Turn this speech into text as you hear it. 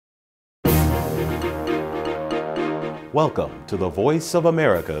Welcome to the Voice of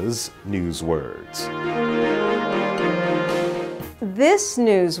America's News Words. This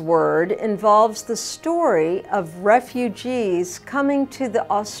news word involves the story of refugees coming to the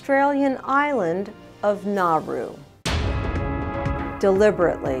Australian island of Nauru.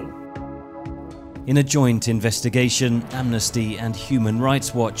 Deliberately. In a joint investigation, Amnesty and Human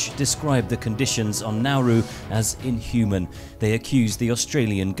Rights Watch described the conditions on Nauru as inhuman. They accused the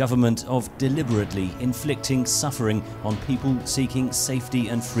Australian government of deliberately inflicting suffering on people seeking safety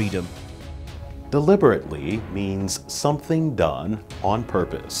and freedom. Deliberately means something done on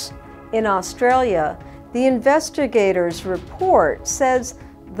purpose. In Australia, the investigators' report says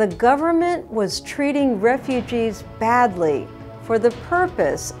the government was treating refugees badly for the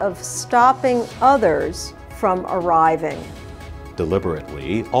purpose of stopping others from arriving.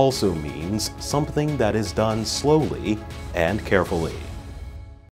 Deliberately also means something that is done slowly and carefully.